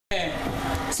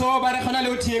so ba re gona le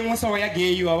o thieng mo so ya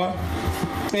gay wa ba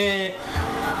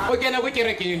o kena go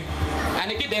kereke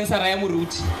ane ke dancer ya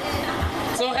moruti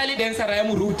so ga le dancer ya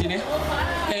moruti ne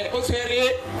o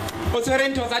tshwere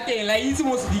ntho tsa teng la itse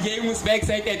mo se di gay mo se ba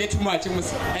excited too much mo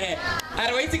se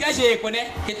are wa itse ka jeko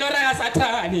ne ke tlo raga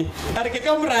satane are ke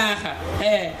ka moraga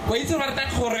wa itse re rata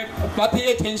gore ba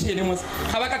pay attention mo se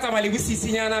ga ba ka tsama le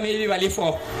bosisinyana maybe ba le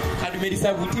 4 ga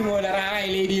dumedisa buti mo la ra hi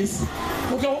ladies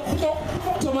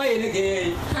to my ene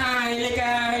gay hi le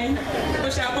kai o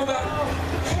shapo ba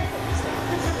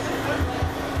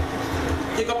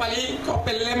ke kopali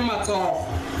kopelle matso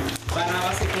bana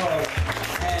ba sekolo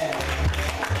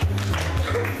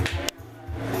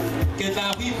ke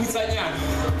tla go iputsanyana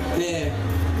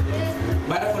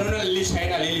ba re gona le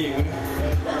China le lengwe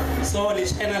so le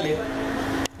China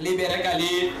le bereka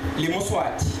le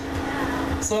Moswati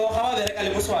so ga ba bereka le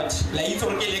Moswati la itse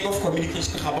gore ke lack of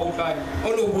communication ga ba utlwane o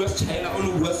lo bua China o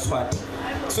lo bua Swati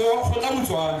so go tla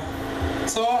Motswana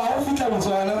so ha o fitla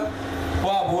Motswana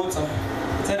wa botsa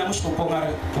tsena mo shopong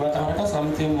are ke batla go reka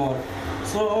something more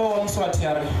so o Moswati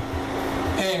are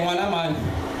ngwana man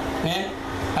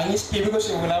ani skebe go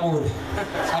se bola bole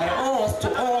are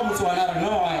Motswana re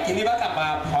no ke ne ba ka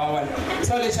papa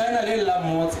so le China le la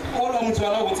motse o lo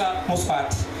Motswana go tsa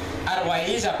Moswati are wa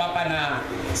ija papa na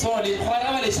so le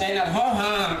khona ba le China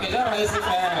ha ke ja ra ise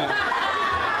fa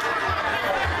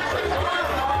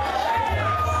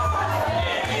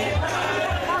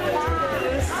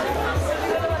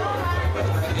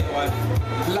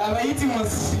la ba itse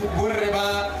mos borre ba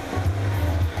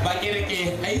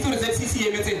kereke a itse re se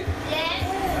CCM tse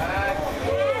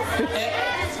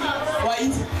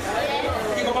White?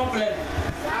 You go plan.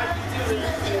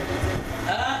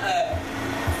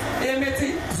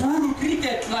 Zulu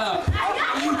Cricket Club.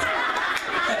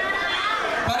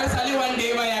 Parasali one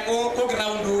day by go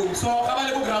ground room. So I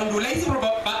go ground room. Let's go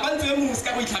to moves.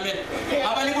 Can we come in?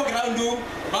 I go ground room.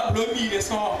 But blow me the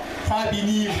saw.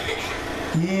 Fabi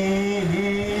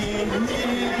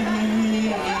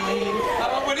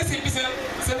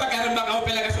se pa ka ba ka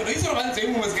opela ka sona iso ba ntse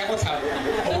mo se ka go tla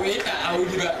o eta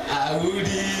audi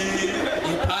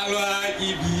ipalwa ke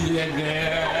bilene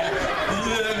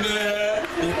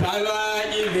ipalwa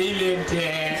ke bilente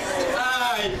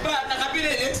ai ba ta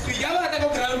kapile next week ya ba ta go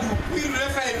ground we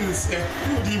reference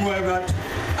di mo ba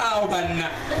au banna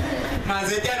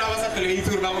mazete ana ba sa tele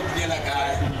itse ba go diela ka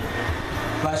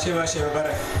ba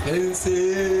bara fence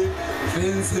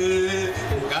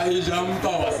ka jampa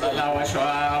wa sala wa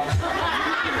shwa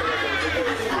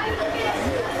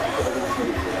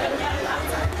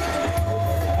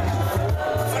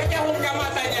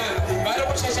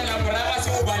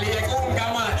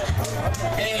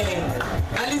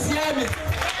Alisiame.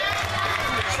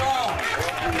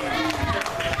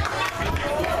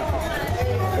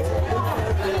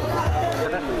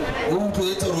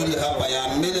 Ruri hapa ya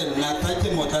mmele na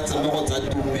take motatse mo go tsa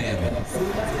tumelo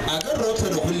a ka rotlhe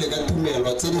le go le ka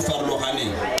tumelo tse di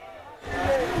farologaneng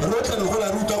rotlhe le go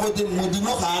la ruta go te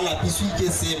modimo ga a lapiswe ke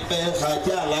sepe ga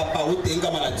ke a lapa o teng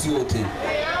ka malatsi otlhe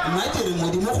nna ke re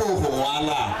modimo go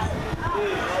ngwala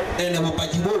ene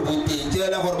bopaki bo teng ke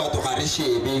ela gore batho ga re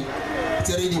shebe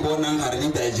tse re di bonang ga re di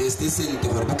digest sente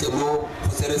gore butle mo go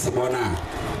se re se bonang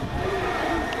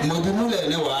modimo le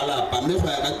ene wa lapa mme go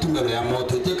ya ka tumelo ya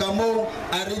motho ke ka mo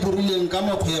a re dirileng ka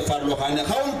mokgwa e farologane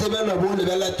ga o ntebela bo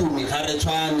lebela tumi ga re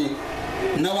tshwane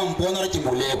nna wa mpona re ke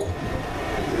moleko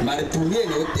mare tumi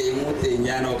ene o teng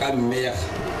yana o ka mmega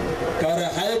ka gore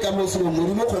ga e ka mo selo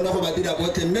modimo kgone go ba dira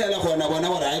botlhe mme ela gona bona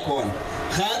gore a e kgona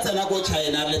ga a tsena ko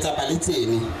China re letsapa le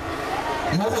tsene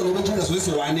mo go le botsa se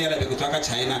se wane era be go tswa ka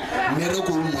China mme re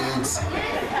go montsi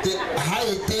ha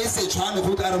e te se tshwane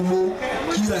go tla re mo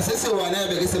kira se se wane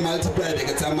be ke se multiply be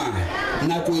ke tsamaya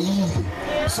nako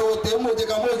ile so te mo te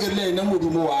ka mo ke le ene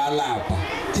modimo wa lapa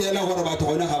ke ela gore batho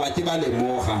gona ga ba ke ba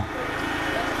lemoga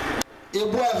e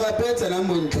bua gape tsena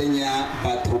mo ntleng ya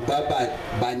batho ba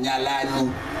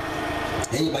banyalani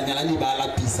banyalani ba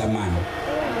lapisa man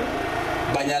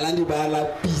banyalani ba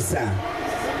lapisa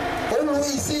o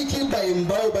ise ke ba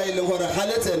imbao ba ile gore ga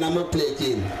le tsena mo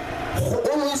plekeng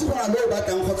o ise bona lo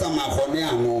batang go tsamaya gone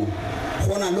ano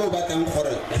gona lo batang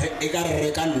gore e ka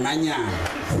re ka nnanyana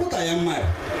go ka ya mara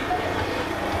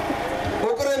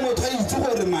o kre motho a itse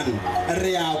gore man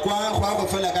re ya kwa go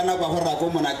fela kana kwa go ra go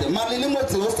monate mara le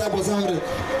motse o sa bosa gore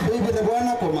be re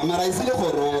bona koma mara ise le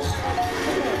goro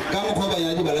ka mo go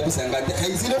banya di bala pisanga te ga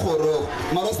ise le goro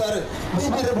mara sa re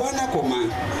be re bona koma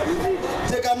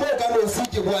te ka mo ka lo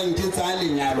sike ke buang ke tsa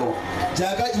lenyalo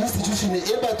jaaka institution e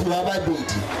batho ba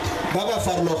babedi ba ba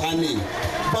farologaneng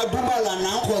ba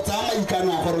dumalanang go tsa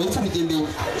maikano gore o tswile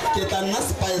ke tla nna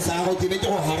spice a go ke be ke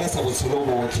go harasa botshelo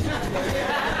botlhe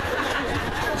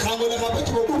ga go le gape ke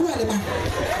go bua le bana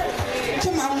ke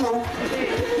mamlo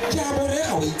ke a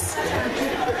borega wait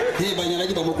he banyana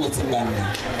ke ba mo kotsing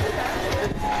bana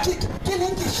ke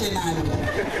leng ke shenane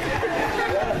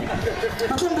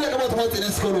tumbe ka batho ba tsene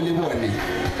sekolo le bone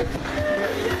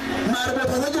mare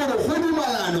batho ba tsene go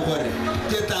dumalana gore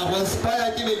ke tla go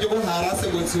spaya ke be ke go harasa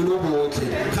botshelo botlhe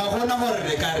ga gona gore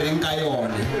re ka reng ka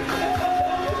yone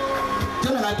ke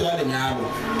monate wa lenyalo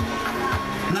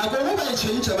nako mo ba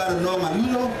itšhentšha ba re no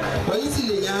mamilo wa itse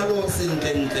lenyalo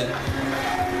sentlentle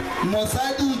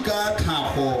mosadi ka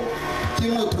tlhago ke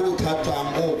motho o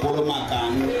thatwang o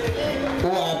kolomakang o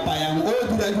apayang o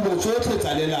dira dilo tsotlhe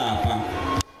tsa lelapa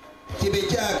ke be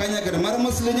ke akanya ke re mare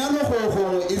moselenyalo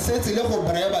go e setse le go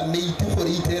braiba mate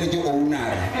gore ithere ke owner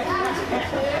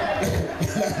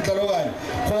tlhaloganya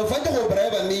go fa ke go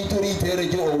braiba mate gore ithere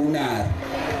ke owner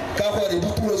ka gore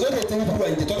ditiro tsotlhe tse di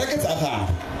dirwang ke tota ke tsa gago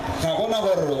ga gona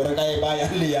gore re ka e baya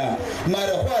le yang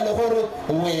mare go a le gore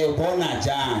o e bona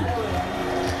jang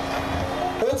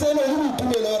o tsene le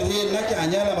boitumelo gore he nna ke a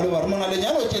nyala ba le bare mona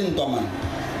lenyalo ke ntwa man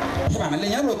he bana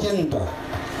lenyalo ke ntwa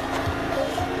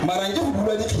mara nke go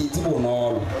bulwa dikgetsi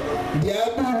bonolo di a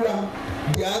bulwa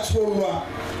di a tsholwa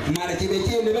mare ke be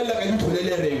ke lebelela ka dithole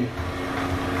le reng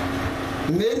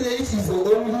marriage is the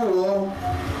only war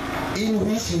in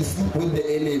which you sleep with the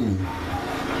enemy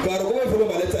ka re go befelo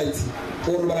ba letsatsi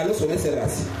gore ba le sone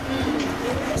serase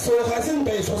so ga se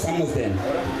mpa e sosamosden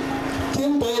ke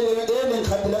mpa e leng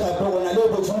kgatile gape gona le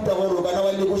go tshunta gore o kana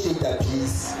wa le go shata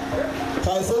peace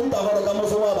ga se mpa gore ka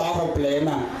moso wa ba go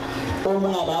plana o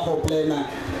mongwe ba go plana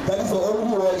that is the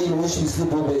only war in which you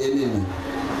sleep with the enemy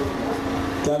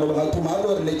ka lo ga tuma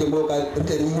go re le ke mo ka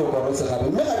re re go go se gape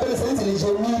mme gape le sentse le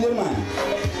jemile man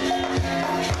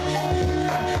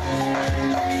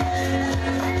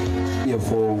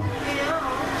yefo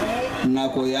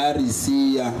nako ya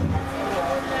risia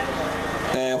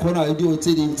go na le dio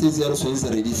tse dintsi tse re tshwanetse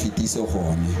re di fetise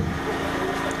gone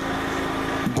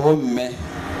bomme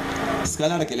ska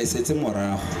la re ke le setse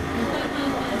morago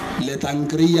le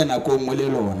tlankria nako mo le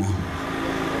lona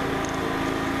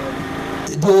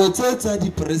dio tsa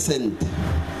di present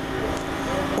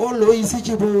always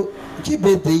ke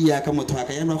birthday ya ka motho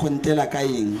ka yana go ntela ka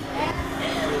eng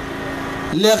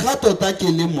le ga tota ke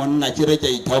le monna ke re ke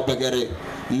ithaopa ke re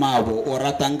mabo o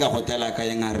ratang ka hotela ka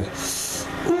eng are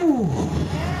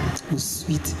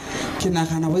sweet ke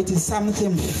nagana wait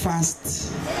something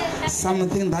fast,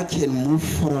 something that can move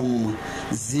from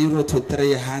 0 to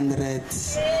 300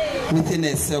 within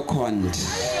a second.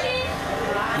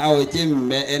 How ke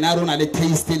mme ena rona le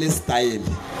taste le style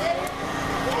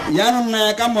ya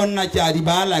nna ka monna ke a di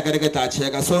bala ka re ke tla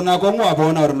cheka so na go ngwa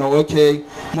bona re no okay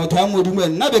motho a modimo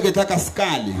nna be ke tla ka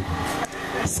skale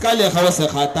ga o se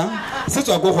gata se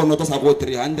tswa go gono to sa go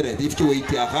 300 if ke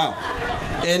wait ya ga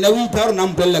ene o itaro na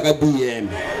mpella ka BM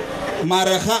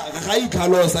mara ga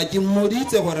itlhalosa ke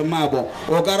moditse gore mabo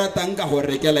o ka ratang ka go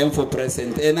rekela info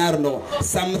present ena re no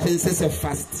something se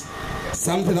fast,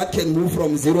 something that can move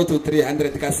from 0 to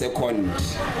 300 ka second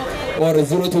or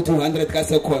 0 to 200 ka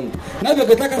second na be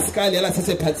ke tla ka skale la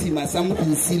se phatsima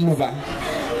something silver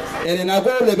ene na go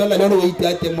lebela le o ite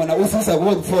ate mona o sisa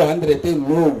go 400 and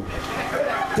low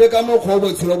ke ka mo go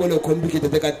botshelo bo le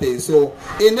complicated ka teng so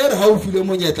ene re ha o file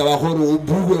monyetla wa gore o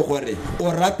bue gore o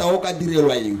rata o ka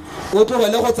direlwa eng o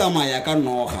tlogele go tsamaya ka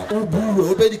noga o bue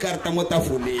o be di karata mo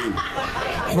tafoleng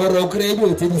gore o kree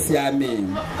dio tse di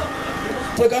siameng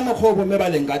ke ka mo go bo me ba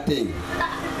leng ka teng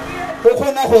o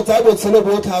khona go tsa botshelo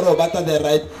bo tharo bata the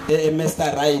right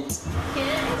Mr. Right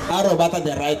aro bata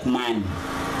the right man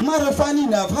mara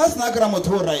funny enough has na gra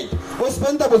motho right o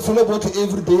spenda botshelo bo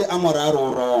every day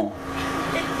amoraro wrong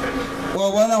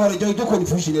o bona gore ke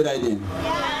confusion e right then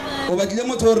o batle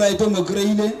motho right o mo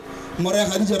kreile more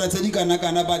ga di jara tse di kana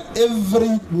but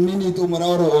every minute o mora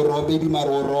o baby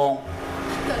maro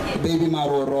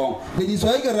wrong le di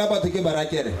soe ke rapa ke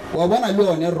barakere o bona le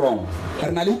one wrong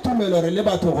re na le tumelo re le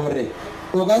batho gore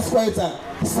o ga swaetsa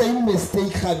same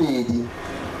mistake gabedi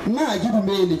na ke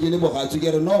dumele ke le bogatso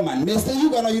ke re no man mistake you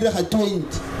gonna ire ga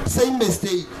 20 same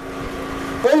mistake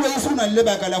always una le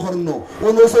baka la gore no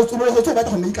o no so tsulo so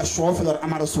batla go make sure for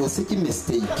amara so se ke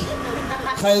mistake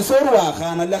ga e so wa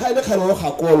gana le ga ile khalo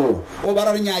ga kolo o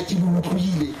bara re nya ke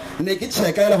butlile ne ke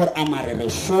cheka le gore amara re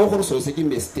sure gore so se ke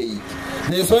mistake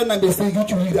ne so na mistake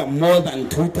ke dira more than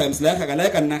 2 times la ga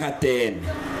ka nna ga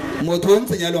 10 motho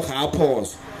ntse nyalo ga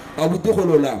phoso a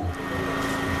butigolola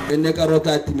ene ka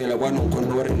rota timela kwa no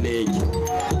khona gore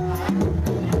leke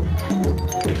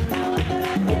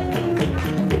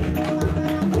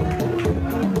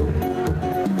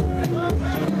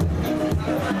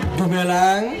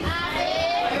Dumelang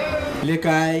le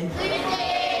kae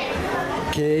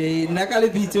ke nna ka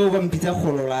lebitso ba mpitsa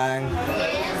Kgololang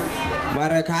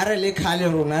mara ka re le khale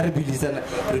rona re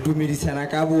dumedisana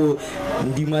ka bo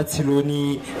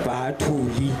Ndimatshiloni ba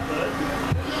Thuli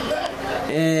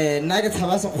nna ke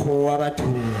tshaba sekgowa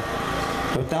bathong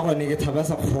tota gone ke thaba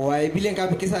sekgowa ebile nka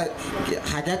be ke sa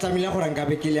ga ke tlamile gore nka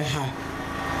be ke le ha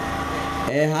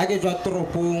ke tswa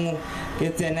toropong ke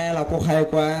tsenela go gae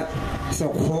kwa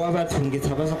sekgowa bathong ke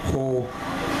thaba sekgowa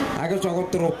ha ke tswa go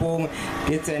toropong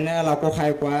ke tsenela go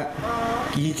gae kwa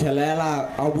ke itlhelela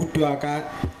a butwa ka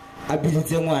a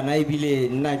bilitse ngwana ebile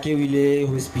nna ke ile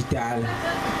hospital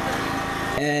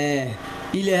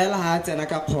ile hela ha tsena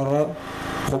ka khoro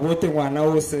go bote ngwana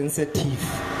o sensitive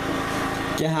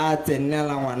ke ha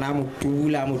tsenela ngwana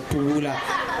motula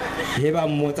he ba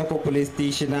mmotsa ko police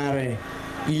station are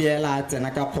ile hela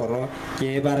tsena ka khoro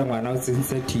ke ba re ngwana o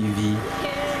sensitive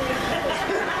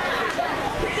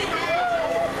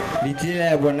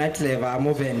litile bona Clever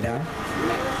mo venda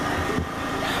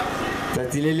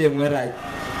tsatsile le ngwe ra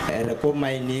re ko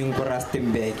mining ko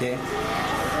Rustenburg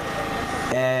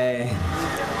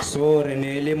so re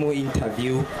ne le mo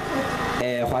interview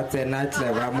gwa tsena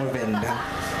Clever mo venda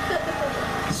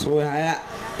so ha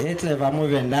Clever mo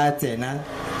venda tsena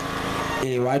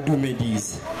wa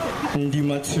dumedisa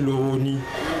Ndimatshiloni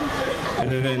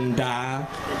re nda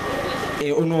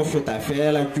ono feta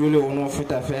fela tjule ono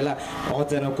feta fela go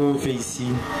tsena ko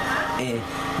facing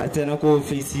a tsena ko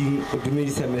facing o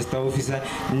dumedisa Mr. Officer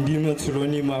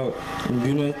Ndimatshiloni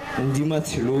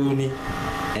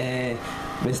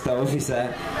Mr. Officer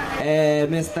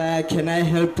Mr. Can I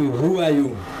help you? Who are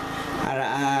you?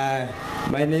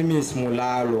 My name is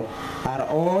Mulalo.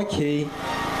 Okay,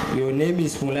 your name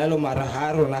is Mulalo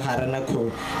Maraharo Naharana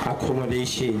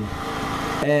accommodation.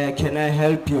 Can I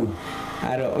help you?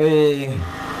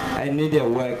 I need a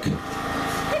work.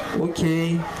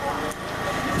 Okay.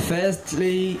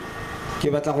 Firstly, ke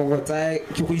batla go tsaya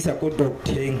ke go isa ko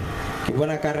doctor. Ke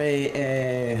bona ka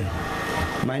re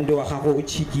mando wa gago o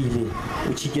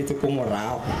tshiketse ko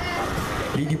morago.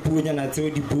 Le dipuonyana tseo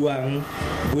di buang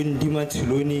bo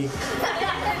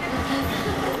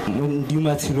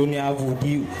Ndimatshiloni a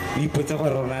bodi o ipotsa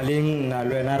gore rona le nna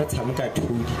le wena re tshameka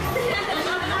thudi.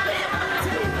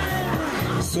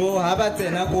 So ha ba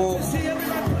tsena ko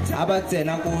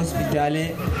hospital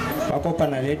ba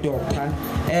kopana le doctor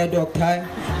doctor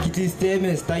ke tliste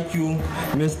Mr. Q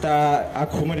Mr.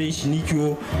 Accommodation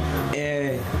Q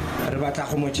re batla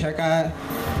go mo checka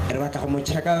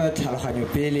tlhaloganyo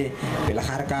pele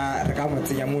ga re ka mo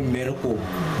tsenya mo mmereko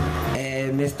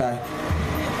Mr.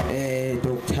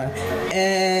 Doctor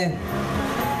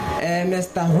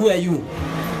Mr. Who are you?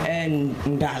 And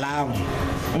Ndalam.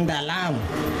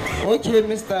 Okay,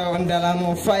 Mr.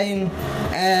 Ndalam, fine.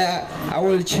 I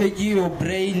will check your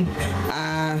brain.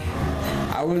 I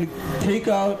will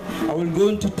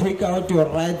going to take out your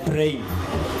right brain.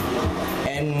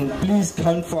 And please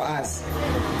count for us.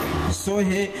 So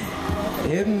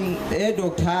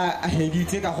doctor a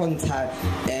heditse ka go ntsha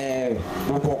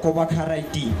boboko ba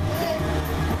karate.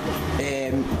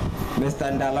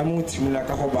 Mr. Ndalam o tshimula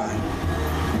ka go bana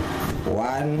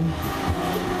 1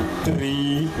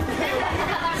 3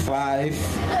 5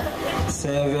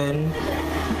 7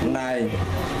 9.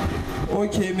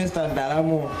 Okay, Mr.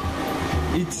 Ndalam,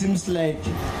 it seems like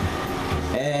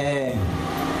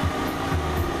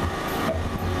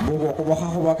boboko ba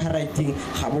gago ba karate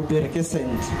ga bo bereke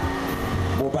sentle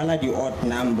bo bala di odd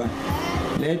number.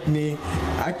 Let me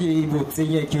ake bo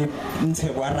tsenye ke ntshe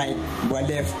wa right wa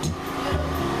left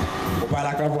bo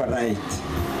bala ka bo right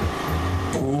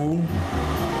 2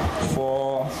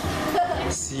 4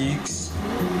 6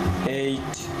 8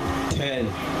 10.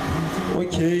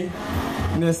 Okay,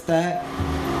 Mr.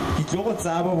 ke tlo go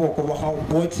tsaya boboko ba gago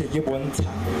botlhe ke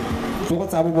bontsha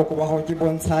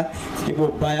ke bo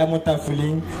baya mo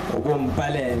tafoleng o bo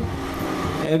mpalela.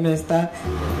 Mr.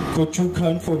 could you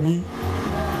count for me?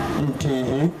 1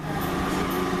 2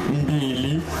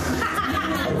 3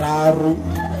 4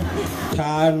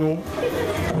 5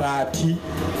 6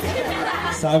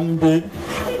 7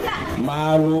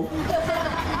 malo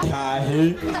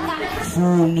tahe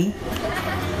fumi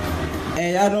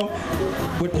yano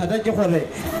bothata ke gore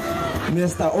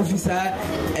Mr. Officer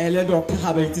ele doctor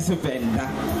ga ba itse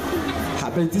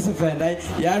Sevenda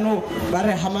yano ba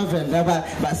re ha mavenda ba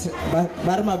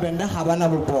re mavenda ga bana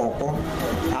boboko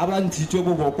a ba ntshitse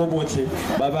boboko botlhe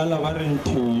ba bala ba re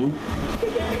 2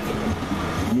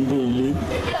 2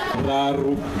 3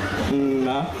 4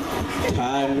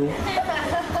 5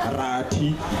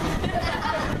 6.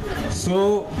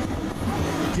 So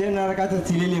ke nna re ka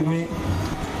tsatsi le lengwe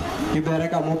ke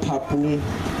bereka mo phapung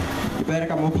ke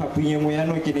bereka mo phapung e nngwe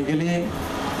yaanong ke ne ke le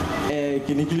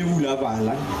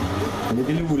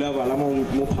bulabala mo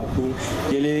phapung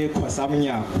ke le khosa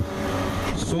monyako.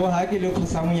 So ha ke le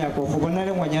khosa monyako go bona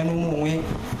le ngwanyana mongwe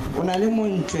o na le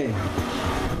montle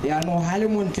yaanong ha le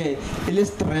montle e le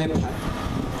strapper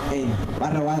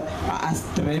ba re a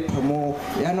strapper mo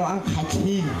yaanong a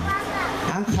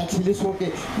nkgatlhile so ke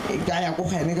ka ya ko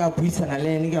ga ene ka buisana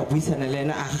le ene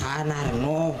a gana re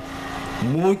no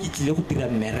mo ke tlile go dira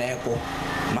mmereko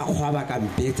makgwa ba ka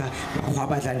mpetsa makgwa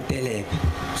ba tla nteleka.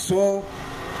 So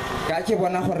ka ke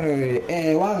bona gore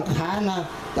wa nkgana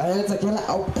ka eletsa ke la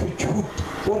output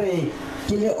gore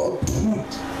ke le output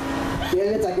ke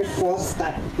eletsa ke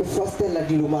fostela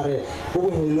dilo mare go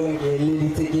bohelong ke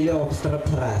eleditse ke le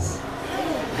obstreperous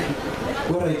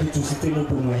gore ke tsositse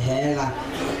modimo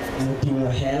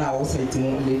hela o sa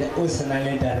itseng o senang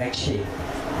le direction.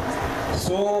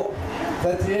 So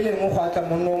tsatsi le lengwe go atla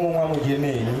monna o mongwe wa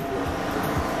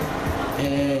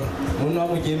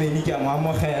mokemedi ke a mo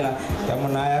amogela ka mo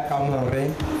naya kamore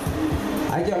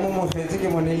a ke mo mogetse ke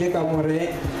mo neile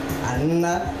kamore a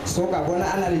nna. So ka bona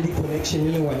a na le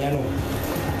di-connection le ngwanyanong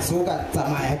so ka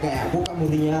tsamaya ka ya ko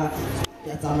kamoreng ya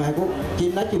tsamaya ko ke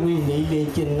nna ke mo e neileng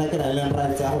ke nna ke na leng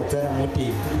rantse ya go tsena mo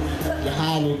teng le ga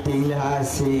a le teng le ga a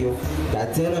seo ka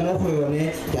tsena mo go yone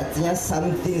ka tsenya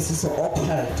something se se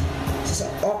occult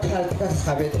ka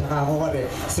gabethe ga go gore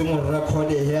se mo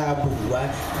recorde he a bua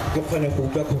ke kgone go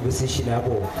utlwa conversation ya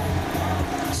bona.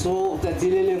 So tsatsi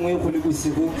le lengwe go le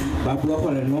bosigo ba bua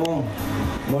gore no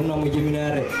monna mokemedi a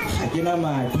re ga ke na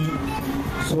madi.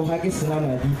 So ga ke sena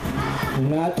madi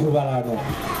nna thobalano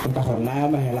nka go naya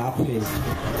mahela a kgwedi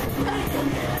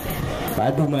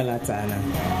ba dumelatsana.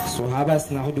 So ha ba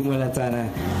sena go dumelatsana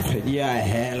kgwedi ya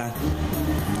hela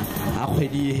a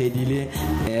kgwedi e hedile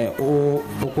o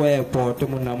ko airport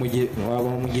monna wa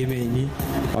mokemedi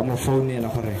ba mo founela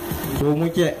gore so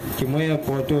ke mo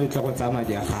airport o tla go tsaya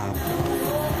madi a gago.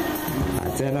 A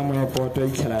tsena mo airport o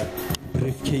itlhela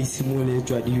briefcase mo le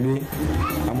tswadilwe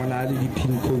a mona le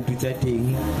di-pin code tsa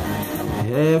teng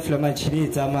flamatšhini e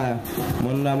tsamaya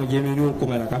monna mokemedi o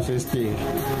komela ka festere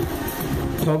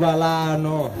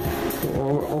thobalano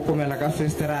o komela ka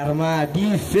festere a re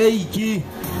madi fake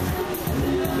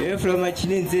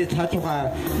flamatšhini ntse e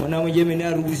tlhatlhoga monna mokemedi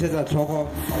a re busetsa tlhogo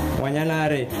ngwanyana a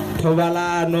re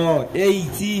thobalano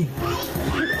eitsi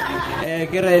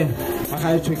ke re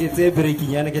magaetsho ke tse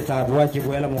breaking yana ke tla boa ke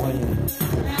boela mo gonyeng.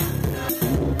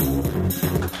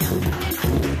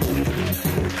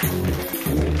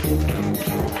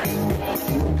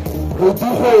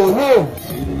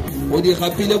 o di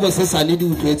gapile bo se sale di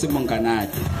utlwetse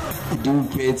monkanate di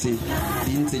utlwetse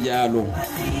di ntse jalo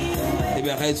e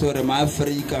be ga e tsore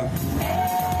maAfrika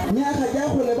nya ga ja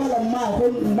go lebala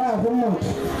mmago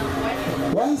motho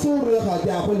wa ntse o re ga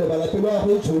ja go lebala pelo ya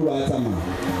go tsholo a tsamaya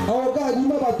a o ka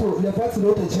dima batho lefatshe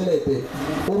lotlhe tšhelete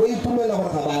o bo itumela gore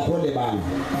ga ba go lebala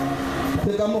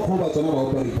ke ka mokgwa ba tsona ba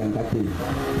operatang ka teng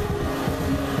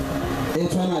e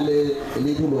tshwana le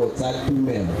dilo tsa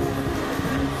tumelo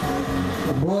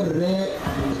borre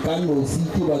ka nosi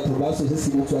ke batho ba se se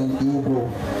bitswang ego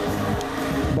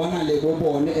ba na le bo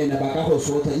bone ene ba ka go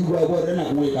sotha ego ya borre na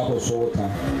go ka go sotha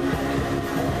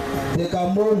ke ka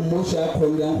mo mmoši a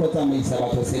kgonang go tsamaisa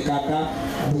batho sekaka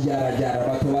dijara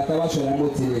batho ba ta ba shona mo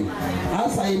tseleng a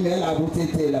sa imela a botse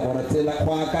tsela gore tsela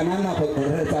go a kanana go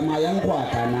re tsamayang go a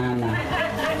kanana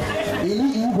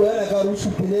ele e buela ka re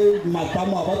supile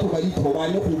matamo a batho ka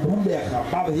dithobane go bulega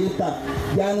ba heta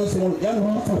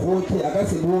jaanong motho gotlhe a ka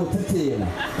se botse tsela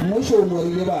mmoši o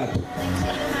norile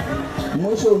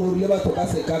batho ka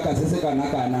sekaka se se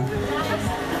kana-kana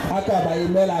a ka ba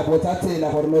imela a botsa tsela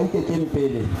gore no ikekeng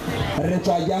pele re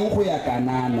tswa jang go ya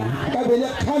kanana ka bele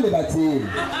kgale ba tsela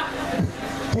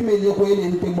ke meleko e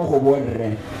leng teng mo go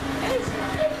borre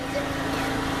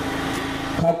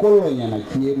kgakolonyana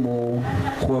ke e mo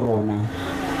go rona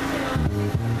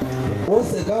o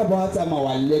se ka ba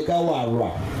tsamaya leka wa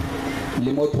lwa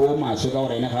le motho o maswe ka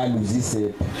gore ene ga a losi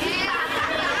sepe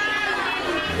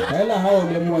hela ha o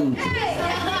le montle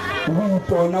o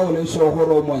ipona o le sure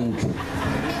gore o montle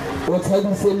o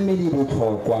tshadise mmele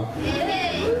botlhokwa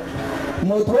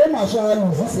motho o maswe a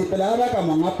losi sepe le a baka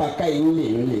mangapa ka eng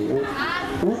leng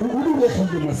o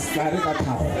dulegile mosare ka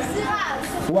tlhago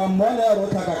wa mmona ya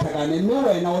rotlhakatlhakane mme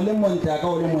wena o le montle aka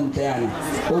o le montle yana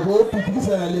o bo o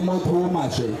pitikisana le motho o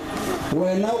maswe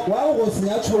wena wa go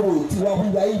senya tshobotsi wa go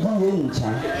ba ID e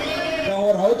ntšha ka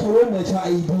gore ga o thole metšha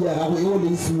ID ya gago e o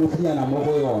leng semofinyana mo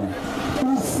go yona o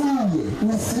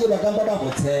sie ba ka ba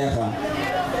go tshega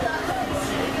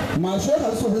maswe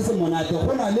ga se se monate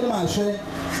go na le maswe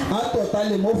a tota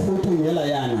le mo fotong hela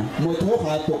yana motho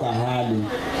ga a tokagale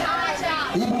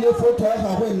ebile foto ya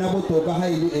gagwe nna botoka ga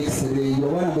e le x-ray o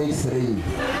bona mo x-ray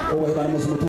o ba